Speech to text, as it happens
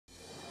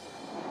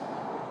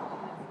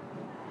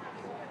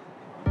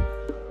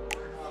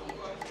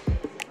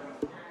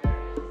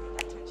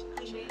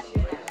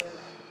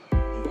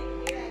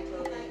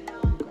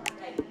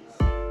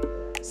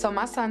So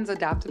my son's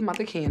adopted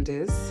mother,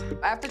 Candace,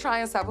 after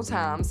trying several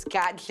times,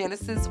 got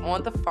Genesis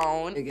on the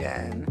phone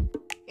again.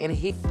 And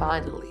he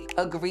finally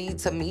agreed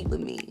to meet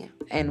with me.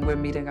 And we're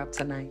meeting up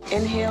tonight.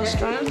 Inhale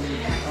strength,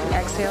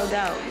 exhale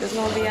doubt. It's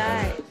gonna be all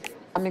right.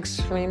 I'm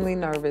extremely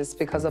nervous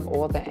because of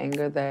all the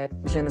anger that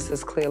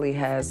Genesis clearly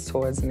has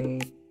towards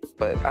me.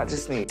 But I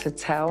just need to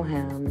tell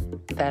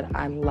him that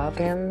I love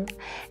him.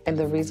 And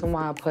the reason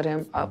why I put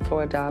him up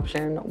for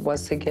adoption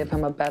was to give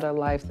him a better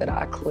life that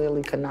I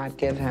clearly could not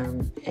give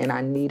him. And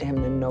I need him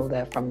to know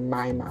that from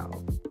my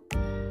mouth.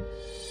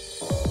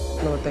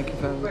 Lord, thank you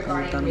for everything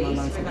you've done in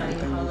my life and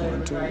everything you're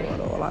going to do,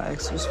 Lord. All I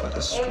ask is for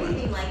the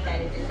strength.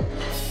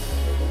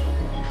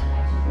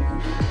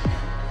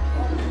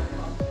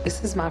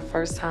 This is my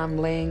first time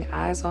laying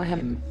eyes on him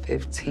in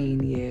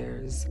 15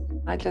 years.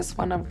 I just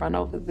want to run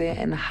over there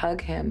and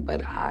hug him,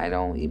 but I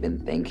don't even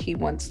think he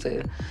wants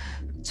to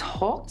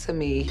talk to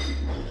me.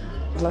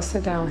 Let's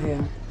sit down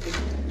here.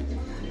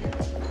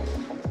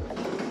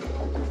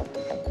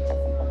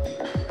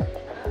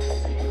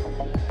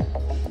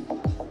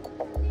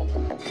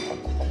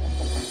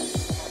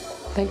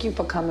 Thank you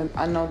for coming.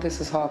 I know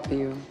this is hard for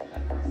you.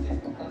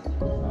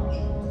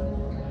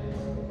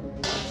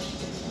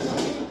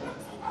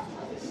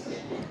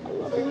 I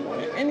love you more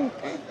than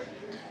anything.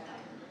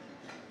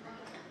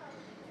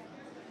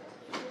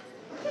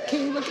 Can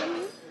you look at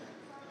me?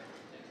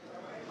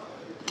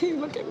 Can you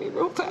look at me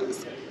real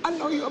fast? I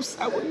know you're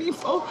upset with me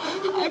for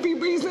every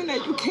reason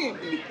that you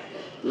can't be.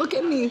 Look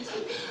at me.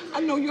 I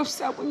know you're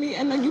upset with me,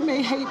 and you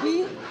may hate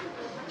me.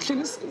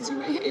 Genesis, you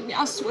may hate me.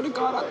 I swear to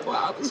God, I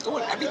thought I was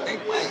doing everything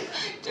right.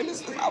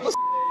 Genesis, I was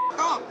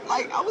up.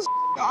 Like,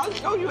 I'll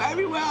show you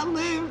everywhere I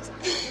lived.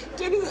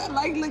 Genesis,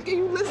 like, can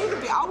you listen to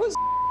me? I was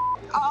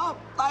up.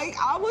 Like,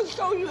 I will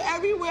show you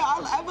everywhere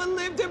I ever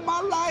lived in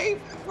my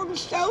life, from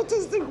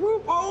shelters to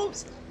group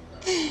homes.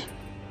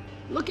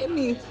 Look at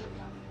me.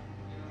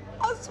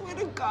 I swear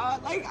to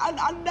God, like,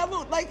 I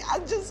never, like, I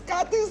just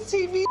got this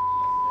TV.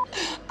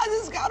 I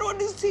just got on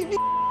this TV.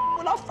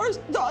 When I first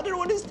started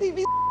on this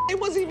TV, it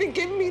wasn't even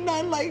giving me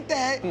nothing like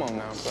that. Come on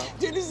now, bro.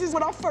 Genesis,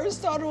 when I first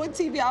started on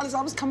TV, I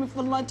was coming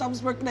for lunch. I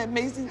was working at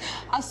Macy's.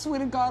 I swear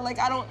to God, like,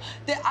 I don't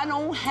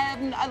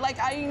have, like,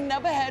 I ain't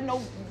never had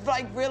no,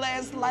 like, real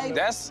ass life.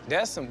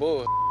 That's some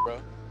bull, bro.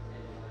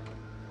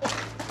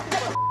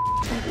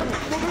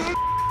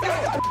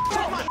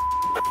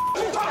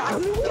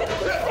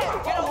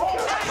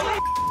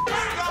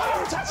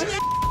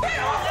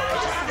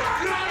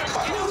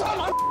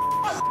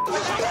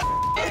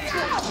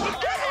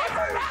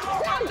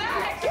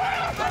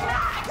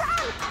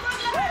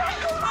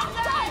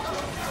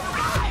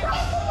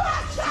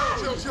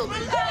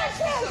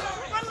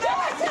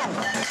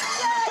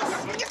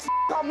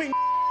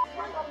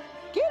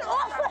 Get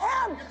off of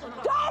him!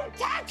 Don't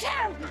touch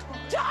him!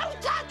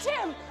 Don't touch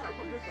him!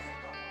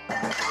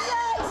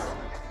 Yes!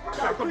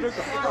 Come on,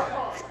 Spy,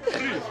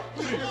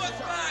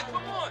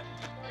 come on!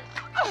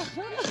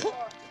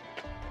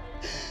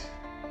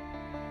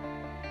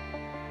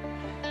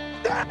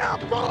 Damn,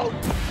 bro!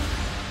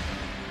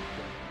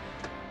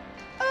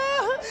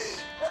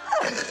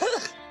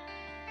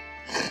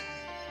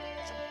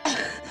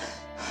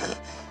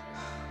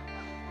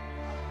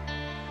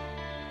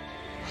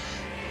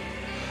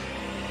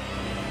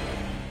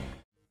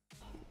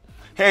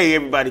 Hey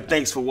everybody,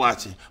 thanks for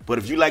watching. But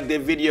if you like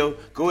that video,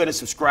 go ahead and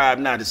subscribe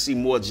now to see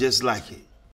more just like it.